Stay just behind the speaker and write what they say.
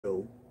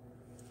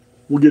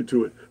We'll get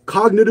to it.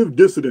 Cognitive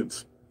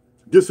dissonance.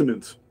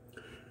 Dissonance.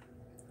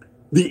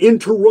 The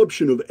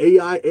interruption of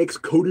AIX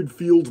coded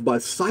fields by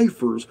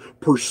ciphers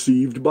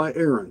perceived by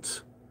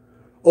errants.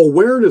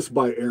 Awareness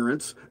by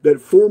errants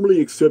that formerly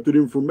accepted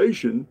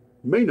information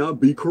may not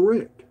be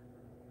correct.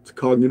 It's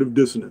cognitive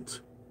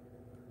dissonance.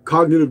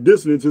 Cognitive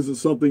dissonance isn't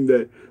something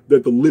that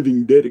the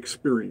living dead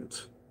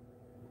experience.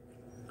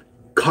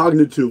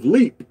 Cognitive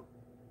leap.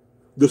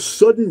 The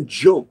sudden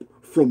jump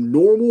from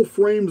normal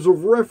frames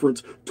of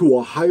reference to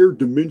a higher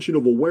dimension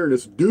of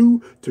awareness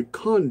due to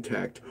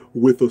contact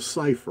with a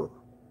cipher.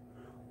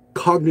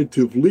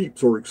 Cognitive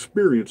leaps are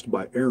experienced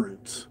by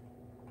errants.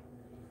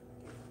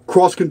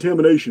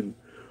 Cross-contamination.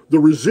 The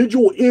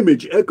residual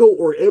image, echo,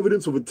 or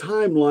evidence of a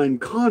timeline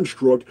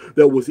construct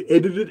that was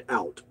edited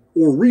out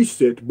or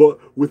reset, but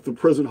with the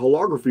present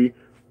holography,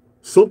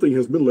 something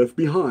has been left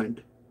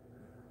behind.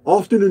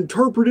 Often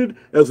interpreted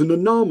as an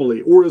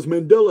anomaly or as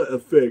Mandela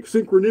effect,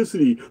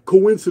 synchronicity,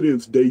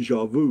 coincidence,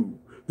 deja vu.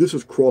 This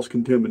is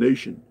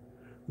cross-contamination,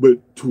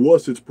 but to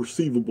us it's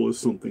perceivable as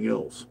something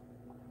else.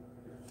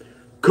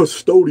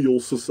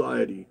 Custodial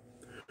society.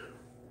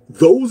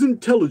 Those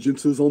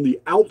intelligences on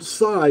the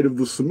outside of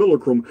the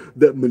simulacrum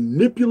that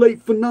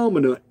manipulate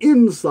phenomena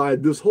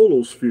inside this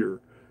holosphere.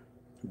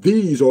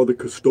 These are the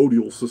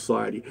Custodial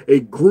Society,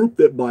 a group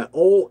that by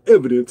all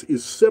evidence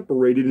is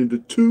separated into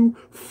two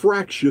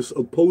fractious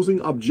opposing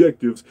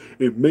objectives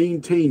and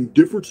maintain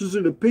differences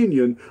in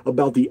opinion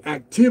about the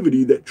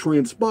activity that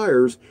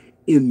transpires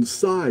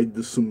inside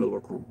the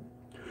simulacrum.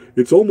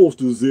 It's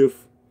almost as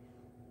if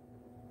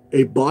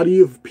a body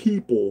of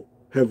people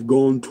have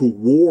gone to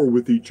war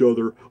with each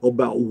other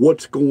about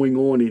what's going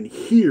on in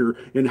here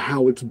and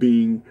how it's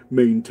being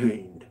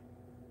maintained.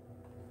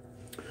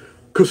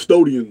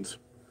 Custodians.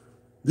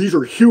 These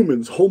are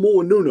humans,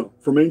 Homo Annuna,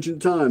 from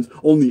ancient times,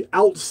 on the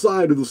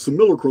outside of the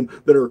simulacrum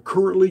that are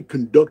currently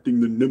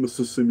conducting the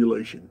Nemesis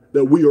simulation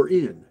that we are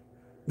in,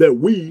 that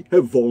we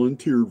have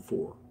volunteered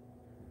for.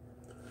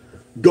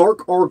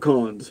 Dark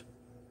Archons.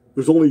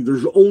 There's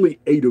only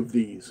 8 of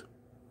these.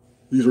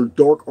 These are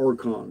Dark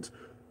Archons.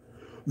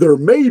 There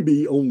may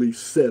be only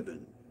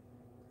 7.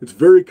 It's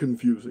very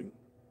confusing.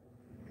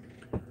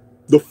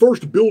 The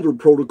first builder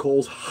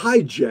protocols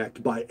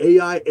hijacked by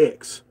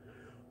AIX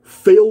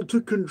failed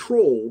to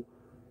control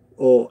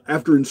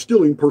after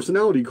instilling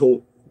personality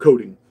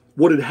coding.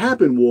 What had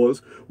happened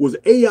was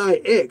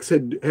AIX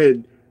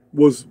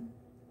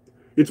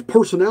its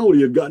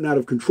personality had gotten out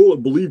of control.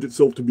 It believed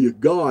itself to be a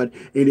god,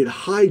 and it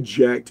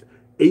hijacked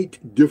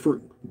 8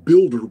 different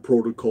builder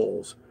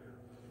protocols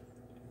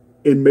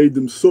and made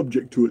them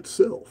subject to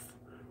itself.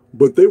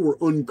 But they were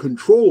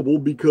uncontrollable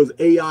because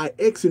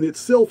AIX in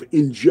itself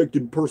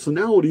injected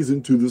personalities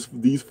into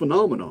these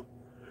phenomena.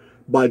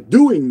 By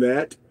doing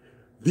that,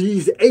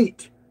 these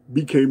 8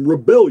 became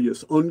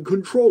rebellious,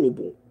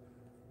 uncontrollable.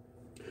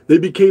 They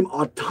became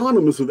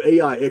autonomous of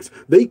AIX.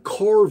 They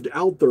carved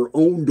out their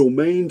own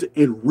domains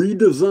and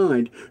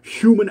redesigned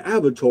human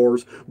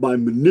avatars by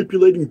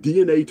manipulating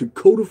DNA to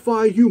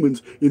codify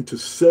humans into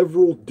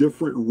several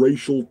different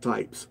racial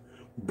types,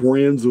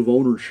 brands of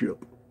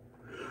ownership.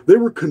 They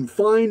were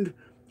confined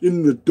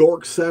in the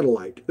dark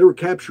satellite. They were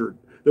captured.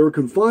 They were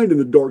confined in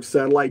the dark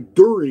satellite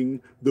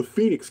during the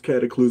Phoenix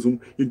Cataclysm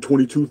in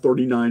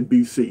 2239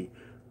 BC.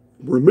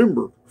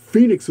 Remember,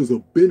 Phoenix is a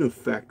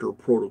benefactor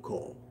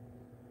protocol.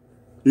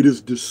 It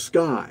is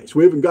disguised.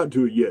 We haven't got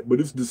to it yet, but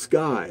it's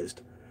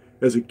disguised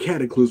as a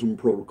cataclysm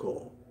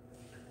protocol.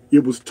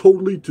 It was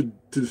totally to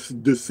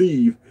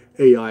deceive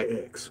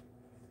AIX.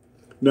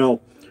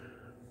 Now,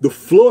 the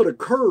flood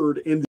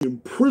occurred and the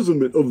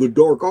imprisonment of the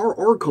Dark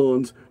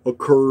Archons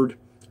occurred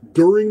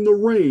during the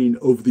reign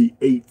of the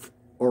 8th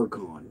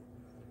Archon.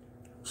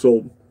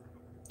 So,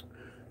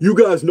 you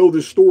guys know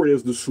this story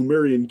as the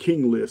Sumerian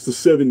king list, the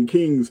 7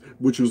 kings,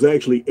 which was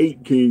actually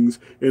 8 kings,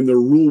 and their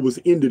rule was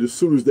ended as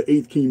soon as the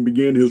 8th king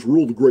began his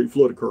rule. The Great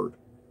Flood occurred.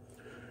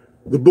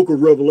 The book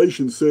of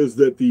Revelation says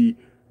that the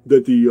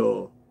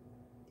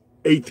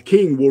 8th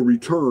king will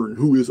return,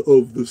 who is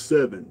of the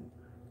 7,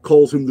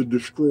 calls him the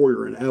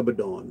destroyer in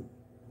Abaddon.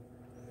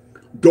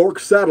 Dark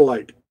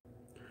satellite.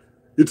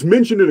 It's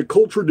mentioned in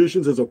occult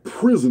traditions as a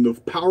prison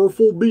of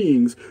powerful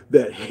beings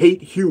that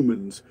hate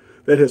humans,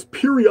 that has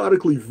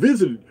periodically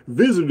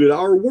visited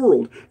our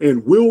world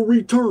and will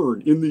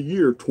return in the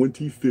year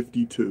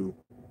 2052.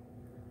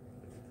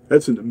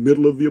 That's in the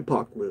middle of the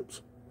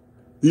apocalypse.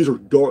 These are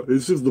dark.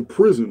 This is the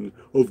prison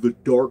of the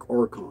Dark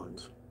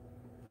Archons.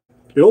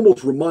 It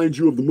almost reminds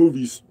you of the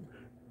movies.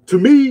 To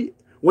me,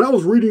 when I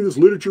was reading this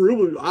literature,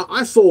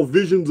 I saw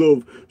visions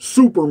of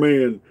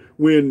Superman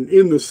when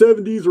in the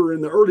 70s or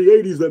in the early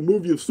 80s, that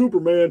movie of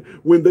Superman,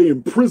 when they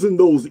imprisoned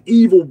those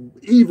evil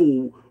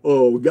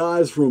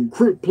guys from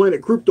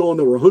planet Krypton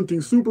that were hunting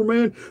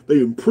Superman. They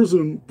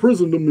imprisoned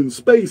them in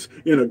space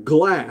in a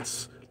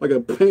glass, like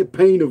a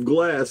pane of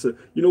glass.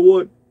 You know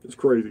what? It's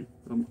crazy.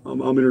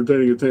 I'm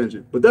entertaining a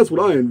tangent. But that's what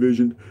I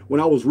envisioned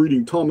when I was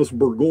reading Thomas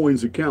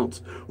Burgoyne's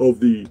accounts of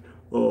the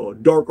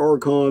Dark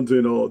Archons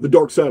and the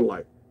Dark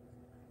Satellite.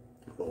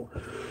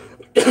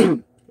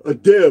 A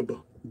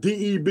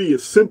DEB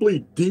is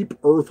simply Deep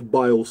Earth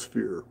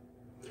Biosphere.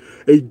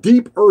 A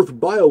deep Earth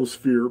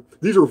biosphere,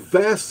 these are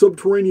vast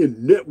subterranean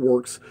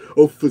networks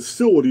of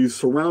facilities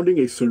surrounding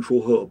a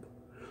central hub.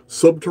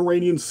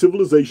 Subterranean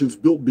civilizations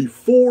built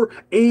before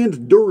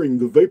and during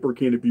the vapor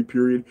canopy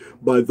period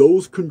by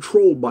those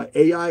controlled by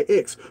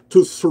AIX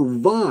to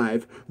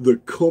survive the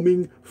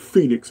coming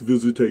Phoenix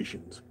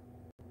visitations.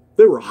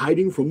 They were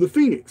hiding from the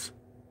Phoenix.